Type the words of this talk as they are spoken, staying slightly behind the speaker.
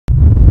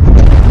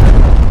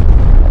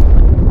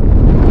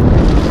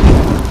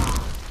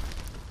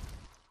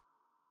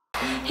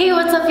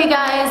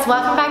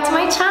welcome back to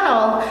my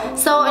channel.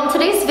 So in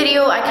today's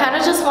video, I kind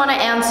of just want to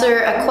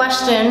answer a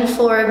question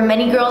for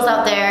many girls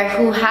out there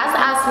who has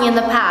asked me in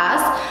the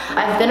past.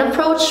 I've been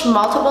approached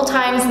multiple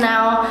times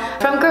now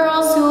from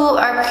girls who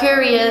are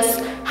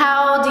curious,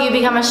 how do you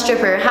become a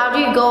stripper? How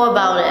do you go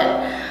about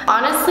it?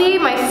 Honestly,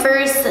 my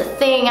first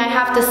thing I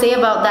have to say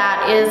about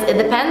that is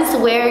it depends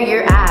where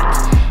you're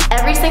at.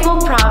 Every single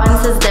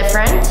province is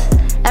different.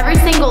 Every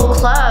single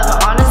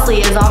club, honestly,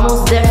 is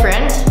almost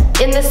different.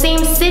 In the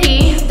same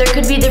city, there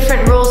could be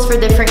different rules for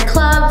different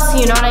clubs,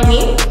 you know what I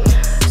mean?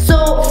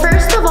 So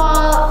first of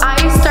all, I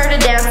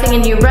started dancing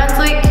in New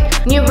Brunswick.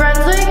 New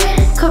Brunswick,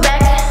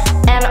 Quebec,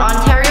 and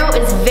Ontario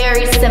is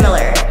very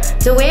similar.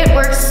 The way it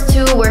works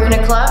to work in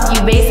a club,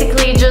 you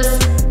basically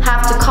just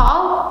have to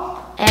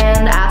call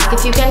and ask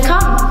if you can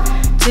come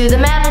to the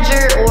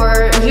manager,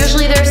 or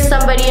usually there's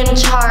somebody in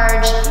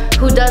charge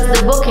who does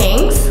the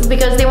bookings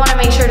because they want to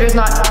make sure there's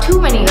not too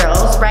many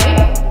girls,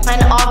 right?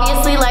 And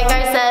obviously, like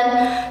I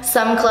said,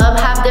 some clubs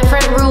have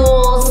different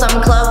rules.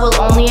 Some club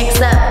will only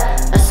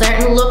accept a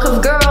certain look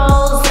of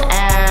girls,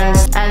 and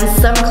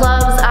some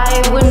clubs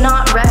I would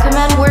not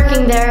recommend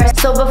working there.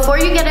 So before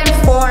you get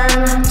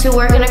informed to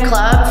work in a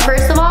club,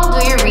 first of all,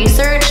 do your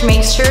research.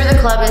 Make sure the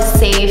club is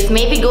safe.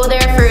 Maybe go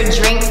there for a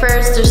drink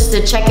first just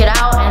to check it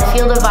out and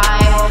feel the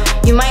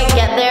vibe. You might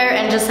get there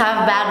and just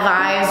have bad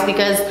vibes,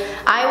 because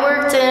I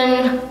worked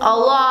in a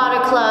lot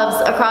of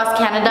clubs across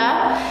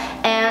Canada,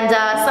 and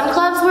some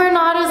clubs were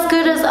not as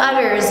good as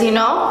others, you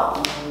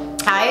know?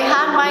 I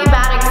had my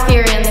bad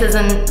experiences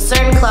in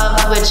certain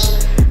clubs,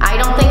 which I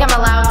don't think I'm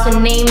allowed to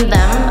name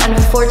them,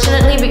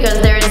 unfortunately,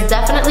 because there is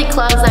definitely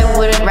clubs I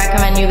wouldn't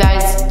recommend you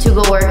guys to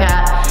go work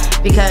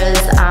at, because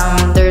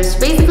there's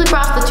basically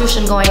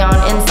prostitution going on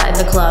inside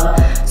the club.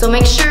 So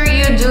make sure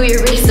you do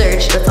your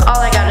research, that's all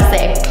I gotta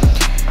say.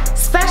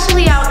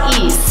 Especially out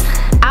east.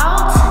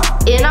 Out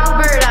in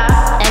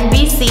Alberta and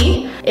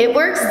BC, it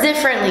works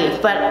differently,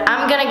 but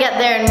I'm gonna get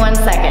there in 1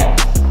 second.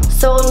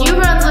 So New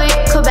Brunswick,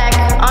 Quebec,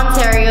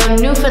 Ontario,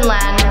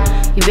 Newfoundland,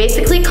 you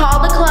basically call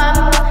the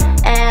club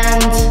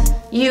and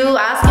you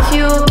ask if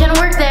you can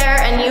work there,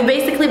 and you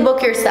basically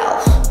book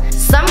yourself.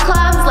 Some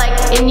clubs,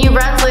 like in New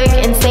Brunswick,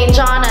 in St.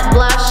 John at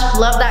Blush,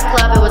 love that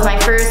club. It was my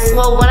first,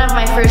 well, one of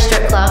my first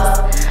strip clubs.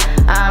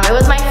 It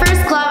was my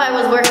first club. I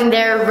was working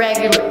there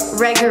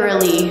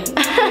regularly.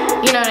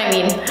 You know what I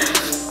mean?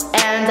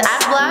 And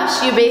at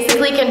Blush, you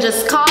basically can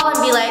just call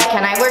and be like,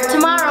 can I work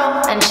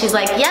tomorrow? And she's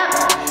like, yep.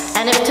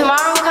 And if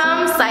tomorrow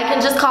comes, I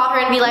can just call her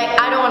and be like,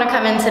 I don't want to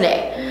come in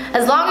today.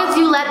 As long as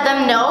you let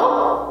them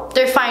know,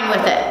 they're fine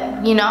with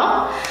it, you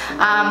know?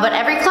 But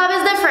every club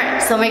is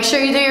different, so make sure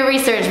you do your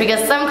research,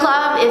 because some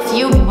club, if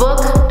you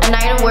book a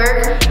night of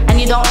work and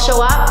you don't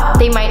show up,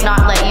 they might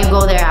not let you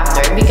go there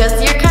after, because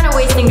you're kind of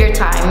wasting your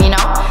time, you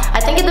know?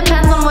 I think it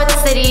depends on what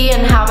city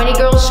and how many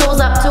girls shows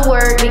up to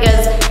work,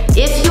 because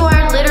if you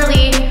are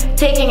literally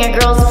taking a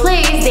girl's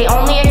place, they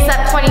only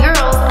accept 20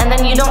 girls, and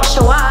then you don't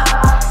show up,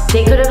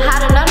 they could have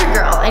had another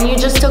girl, and you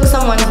just took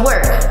someone's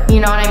work, you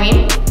know what I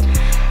mean?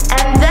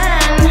 And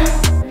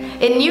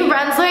then, in New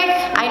Brunswick,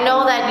 I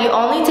know that you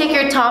only take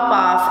your top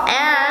off,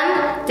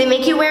 and they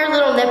make you wear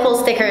little nipple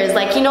stickers,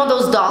 like, you know,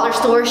 those dollar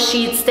store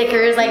sheet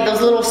stickers, like those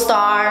little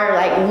star,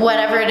 like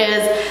whatever it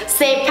is,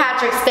 St.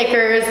 Patrick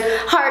stickers,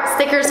 heart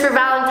stickers for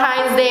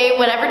Valentine's Day,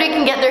 whatever they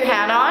can get their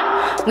hand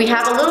on. We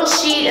have a little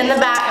sheet in the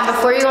back, and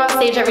before you go on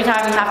stage every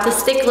time, you have to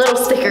stick little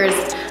stickers.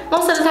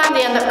 Most of the time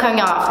they end up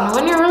coming off, and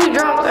when you're really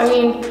drunk, I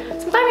mean,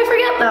 sometimes you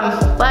forget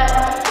them, but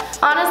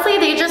honestly,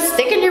 they just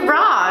stick in your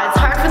bra. It's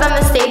hard for them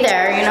to stay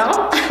there, you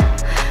know?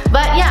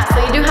 But yeah,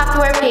 so you do have to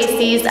wear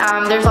pasties.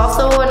 There's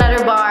also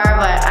another bar,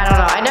 but I don't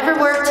know. I never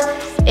worked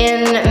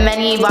in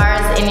many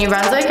bars in New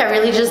Brunswick. I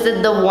really just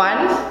did the one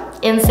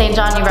in St.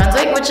 John, New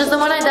Brunswick, which is the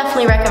one I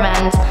definitely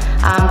recommend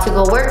to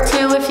go work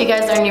to if you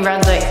guys are in New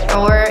Brunswick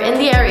or in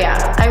the area.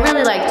 I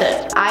really liked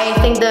it. I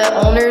think the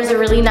owners are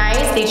really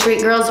nice. They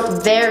treat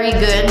girls very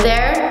good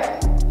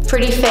there.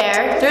 Pretty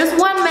fair. There's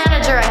one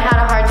manager I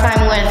had a hard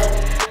time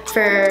with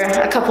for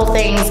a couple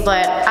things,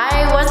 but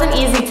I wasn't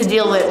easy to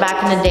deal with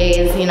back in the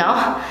days, you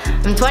know?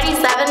 I'm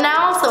 27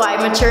 now, so I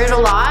matured a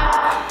lot.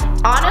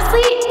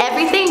 Honestly,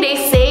 everything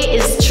they say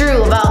is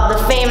true about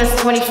the famous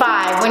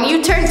 25. When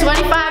you turn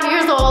 25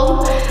 years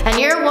old and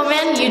you're a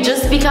woman, you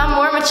just become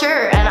more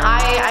mature, and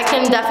I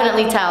can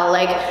definitely tell.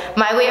 Like,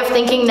 my way of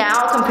thinking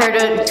now compared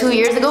to 2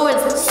 years ago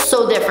is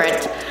so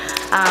different.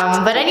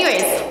 But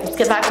anyways, let's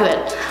get back to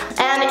it.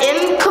 And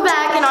in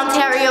Quebec and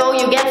Ontario,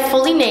 you get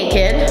fully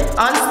naked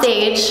on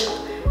stage,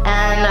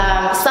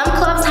 and some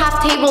clubs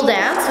have table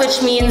dance,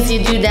 which means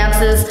you do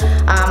dances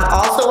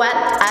also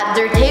at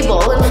their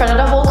table in front of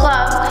the whole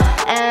club.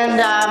 And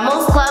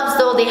most clubs,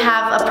 though, they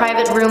have a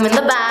private room in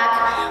the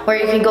back where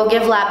you can go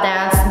give lap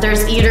dance.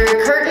 There's either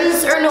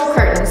curtains or no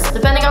curtains,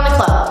 depending on the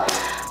club.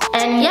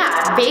 And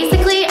yeah,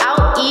 basically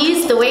out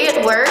east, the way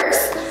it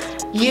works,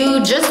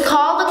 you just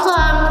call the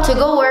club to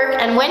go work,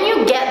 and when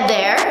you get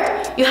there,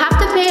 you have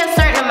to pay a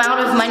certain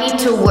amount of money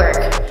to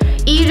work.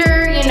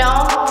 Either, you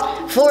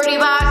know, 40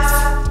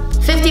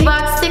 bucks, 50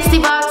 bucks, 60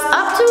 bucks,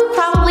 up to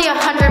probably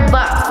 100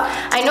 bucks.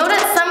 I know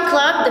that some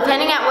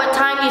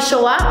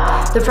show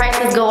up, the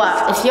prices go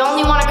up. If you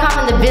only want to come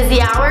in the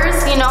busy hours,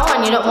 you know,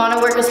 and you don't want to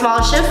work a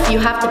small shift, you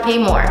have to pay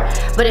more.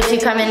 But if you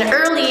come in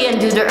early and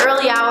do the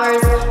early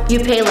hours, you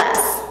pay less,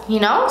 you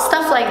know,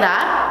 stuff like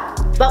that.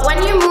 But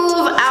when you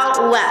move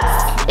out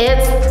west,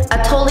 it's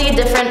a totally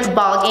different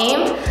ball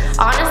game.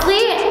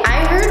 Honestly,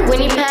 I heard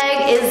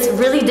Winnipeg is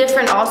really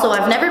different also.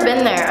 I've never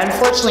been there,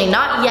 unfortunately,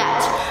 not yet.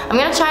 I'm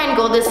gonna try and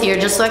go this year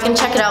just so I can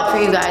check it out for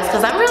you guys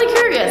because I'm really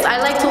curious. I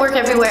like to work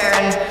everywhere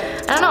and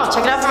I don't know,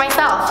 check it out for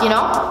myself, you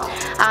know?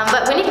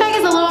 But Winnipeg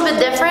is a little bit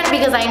different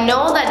because I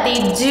know that they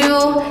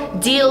do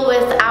deal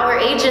with our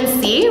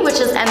agency, which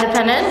is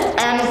independent,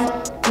 and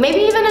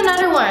maybe even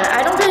another one.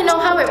 I don't really know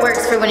how it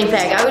works for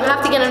Winnipeg. I would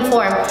have to get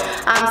informed.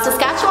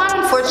 Saskatchewan,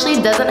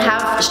 unfortunately, doesn't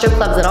have strip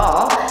clubs at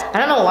all. I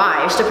don't know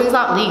why. Stripping's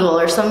not legal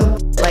or something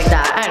like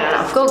that. I don't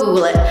know. Go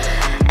Google it.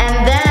 And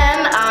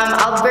then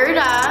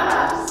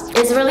Alberta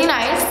is really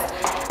nice.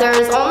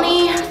 There's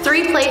only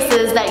 3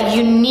 places that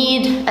you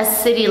need a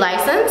city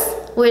license,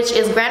 which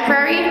is Grande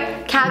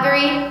Prairie,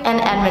 Calgary,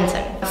 and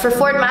Edmonton. For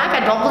Fort Mac,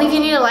 I don't believe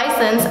you need a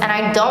license, and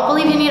I don't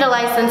believe you need a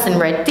license in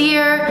Red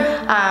Deer.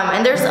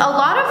 And there's a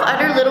lot of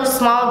other little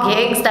small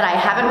gigs that I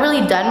haven't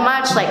really done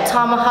much, like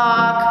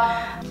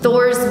Tomahawk,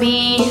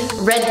 Thorsby,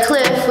 Red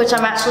Cliff, which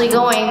I'm actually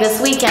going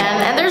this weekend,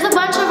 and there's a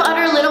bunch of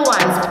other little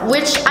ones,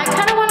 which I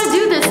kind of want to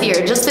do this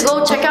year, just to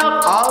go check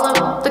out all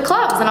of the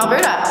clubs in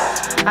Alberta.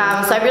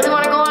 So I really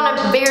want to go on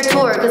a bigger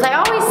tour, because I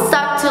always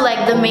stuck to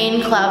like the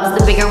main clubs,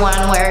 the bigger one,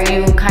 where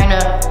you kind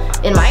of,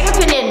 in my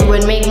opinion,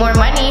 would make more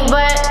money,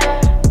 but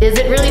is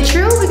it really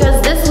true?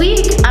 Because this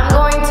week, I'm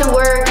going to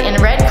work in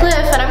Red Cliff,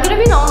 and I'm going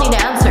to be the only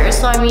dancer,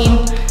 so I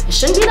mean, it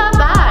shouldn't be that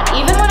bad.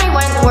 Even when I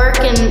went to work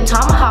in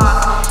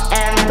Tomahawk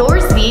and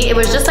Thorsby, it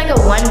was just like a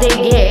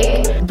one-day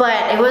gig,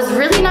 but it was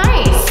really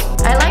nice.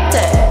 I liked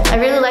it. I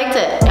really liked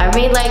it. I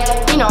made like,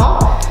 you know,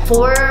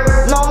 more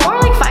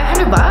like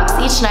 500 bucks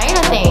each night,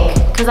 I think.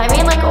 Because I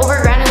made like over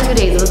 $1,000 in 2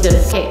 days. It was good.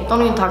 Okay,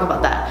 don't even talk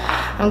about that.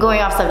 I'm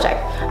going off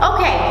subject.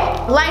 Okay,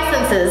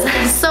 licenses.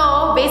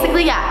 So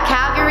basically, yeah,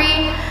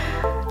 Calgary,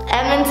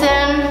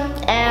 Edmonton,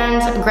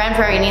 and Grande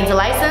Prairie needs a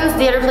license.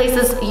 The other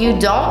places you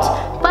don't,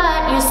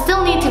 but you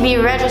still need to be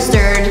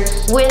registered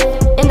with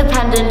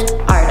independent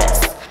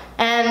artists.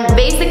 And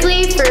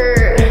basically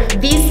for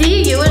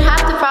BC, you would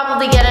have to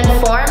probably get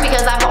informed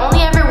because I've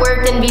only ever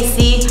worked in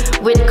BC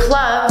with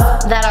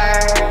clubs that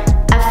are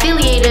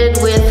affiliated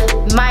with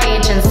my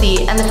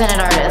agency,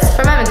 Independent Artists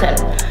from Edmonton.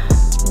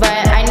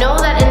 But I know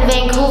that in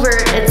Vancouver,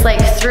 it's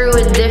like through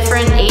a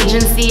different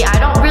agency. I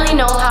don't really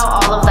know how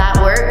all of that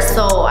works,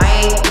 so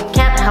I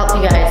can't help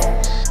you guys.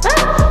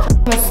 Ah,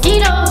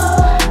 mosquitoes,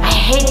 I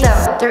hate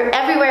them. They're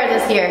everywhere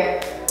this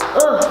year.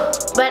 Ugh.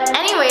 But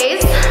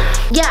anyways,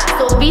 yeah,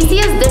 so BC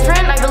is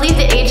different. I believe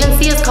the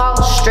agency is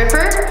called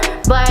Stripper,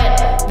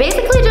 but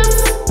basically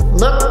just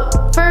look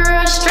for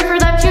a stripper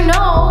that you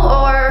know,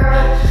 or,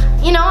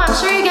 you know, I'm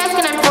sure you guys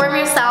can inform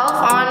yourself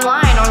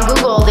online on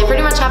Google. They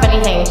pretty much have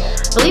anything.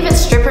 I believe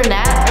it's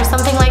StripperNet or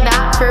something like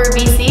that for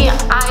BC.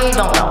 I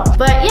don't know.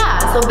 But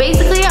yeah, so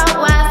basically out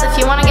west, if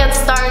you want to get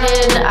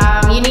started,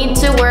 you need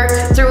to work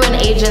through an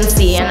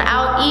agency. And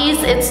out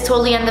east, it's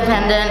totally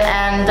independent,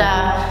 and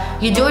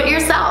you do it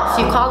yourself.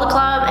 You call the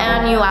club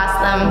and you ask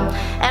them.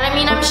 And I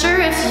mean, I'm sure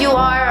if you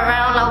are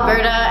around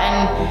Alberta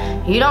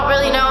and you don't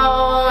really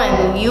know,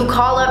 and you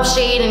call up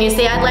Shade and you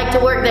say, I'd like to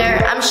work there,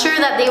 I'm sure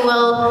that they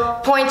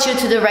will point you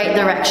to the right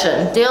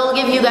direction. They'll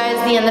give you guys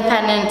the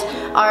independent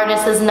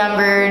artist's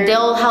number.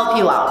 They'll help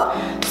you out.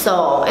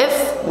 So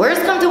if worse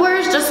come to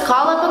worse, just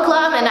call up a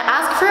club and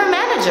ask for a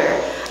manager.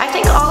 I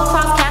think all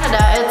across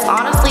Canada, it's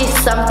honestly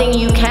something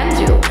you can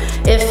do.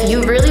 If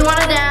you really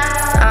want to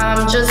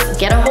dance, just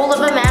get a hold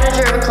of a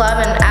manager of a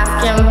club and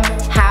ask him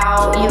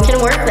how you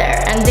can work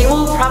there, and they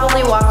will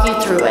probably walk you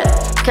through it,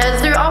 because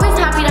they're always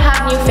happy to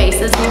have new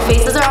faces. New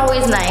faces are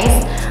always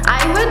nice.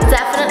 I would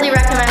definitely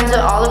recommend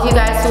to all of you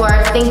guys who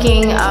are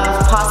thinking of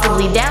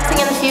possibly dancing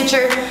in the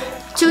future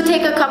to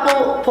take a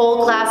couple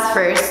pole class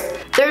first.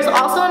 There's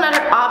also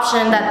another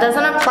option that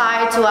doesn't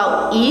apply to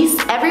out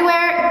east.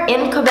 Everywhere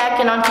in Quebec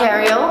and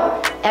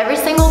Ontario, every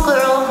single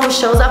girl who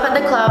shows up at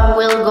the club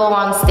will go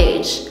on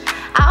stage.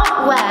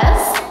 Out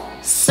west,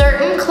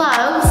 certain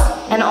clubs,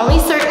 and only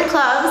certain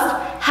clubs,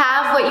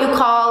 have what you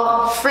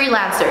call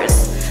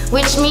freelancers,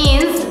 which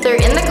means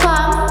they're in the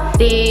club,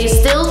 they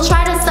still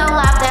try to sell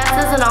lap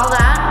dances and all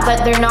that,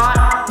 but they're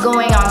not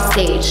going on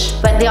stage.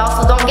 But they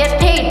also don't get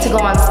paid to go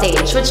on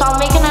stage, which I'll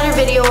make another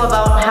video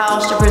about how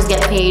strippers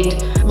get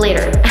paid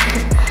later.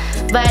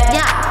 But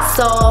yeah,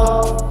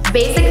 so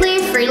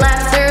basically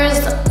freelancers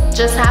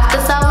just have to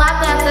sell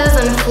lap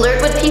dances and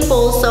flirt with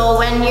people, so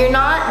when you're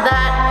not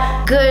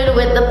that good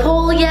with the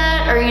pole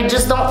yet, or you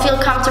just don't feel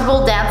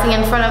comfortable dancing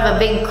in front of a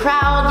big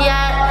crowd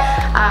yet,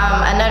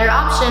 another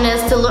option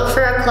is to look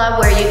for a club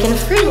where you can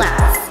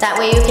freelance. That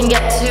way you can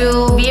get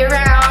to be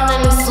around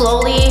and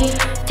slowly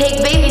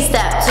take baby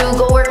steps to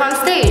go work on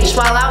stage.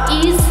 While out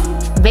east,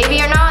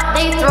 baby or not,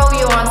 they throw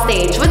you on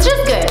stage, which is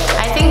good.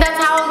 I think that's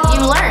how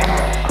you learn,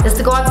 is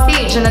to go on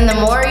stage, and then the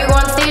more you go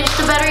on stage,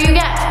 the better you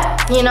get.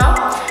 you know?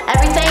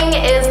 Everything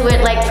is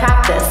with like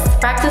practice.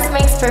 Practice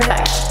makes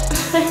perfect.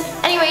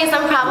 Anyways,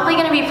 I'm probably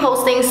gonna be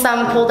posting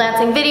some pole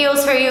dancing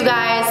videos for you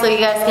guys so you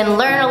guys can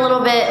learn a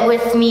little bit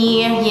with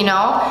me, you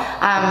know?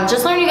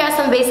 Just learn you guys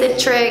some basic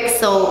tricks,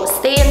 so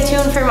stay in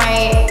tune for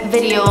my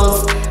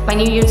videos, my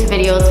new YouTube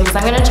videos, because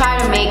I'm gonna try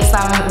to make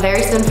some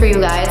very soon for you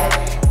guys.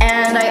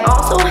 And I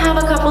also have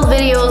a couple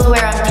videos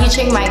where I'm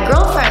teaching my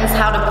girlfriends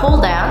how to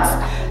pole dance.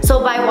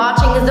 So by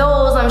watching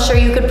those, I'm sure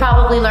you could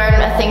probably learn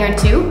a thing or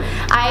two.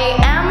 I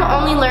am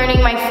only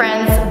learning my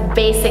friends'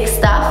 basic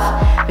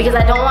stuff because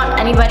I don't want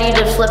anybody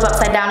to flip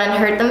upside down and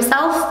hurt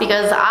themselves,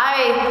 because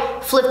I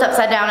flipped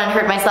upside down and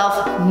hurt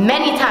myself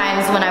many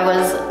times when I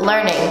was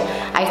learning.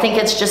 I think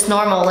it's just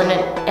normal and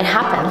it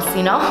happens,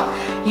 you know?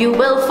 You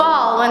will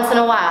fall once in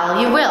a while,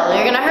 you will.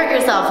 You're gonna hurt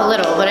yourself a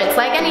little, but it's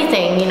like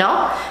anything, you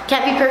know?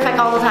 Can't be perfect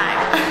all the time.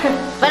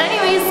 But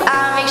anyways,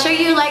 make sure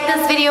you like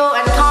this video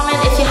and comment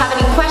if you have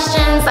any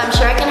questions. I'm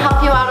sure I can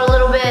help you out a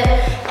little bit.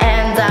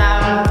 And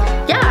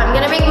yeah, I'm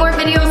gonna make more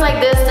videos like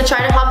this to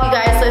try to help you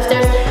guys. So if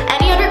there's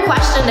any other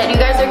question that you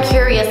guys are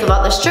curious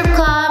about the strip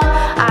club,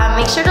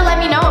 make sure to let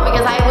me know,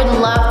 because I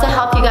would love to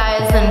help you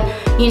guys and,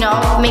 you know,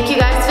 make you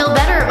guys feel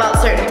better about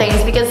certain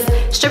things, because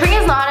stripping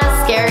is not as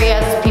scary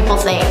as people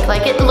think.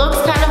 Like, it looks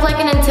kind of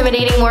like an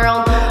intimidating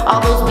world,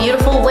 all those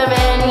beautiful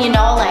women, you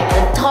know, like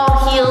the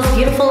tall heels,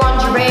 beautiful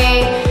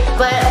lingerie,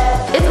 but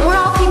we're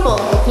all people,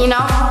 you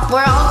know?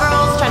 We're all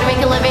girls trying to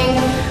make a living.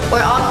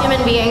 We're all human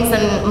beings,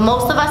 and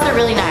most of us are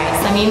really nice.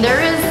 I mean,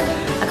 there is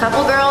a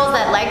couple girls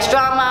that likes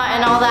drama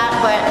and all that,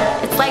 but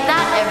it's like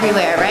that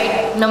everywhere,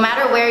 right? No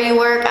matter where you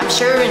work, I'm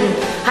sure in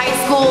high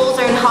schools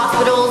or in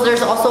hospitals,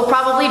 there's also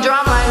probably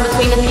drama in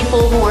between the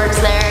people who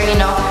works there, you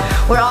know?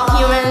 We're all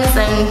humans,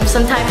 and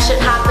sometimes shit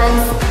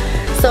happens,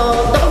 so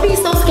don't be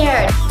so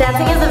scared.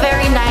 Dancing is a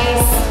very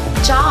nice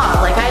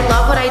job. Like, I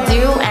love what I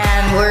do,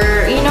 and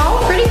we're, you know,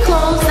 pretty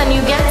close, and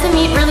you get to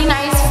meet really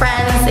nice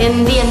friends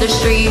in the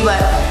industry, but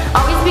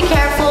always be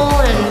careful,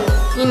 and,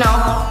 you know,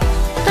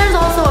 there's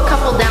also a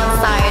couple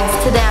downsides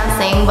to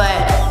dancing,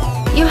 but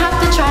you have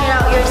to try it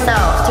out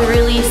yourself to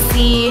really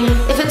see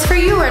if it's for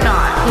you or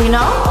not, you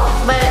know?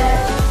 But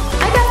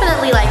I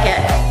definitely like it.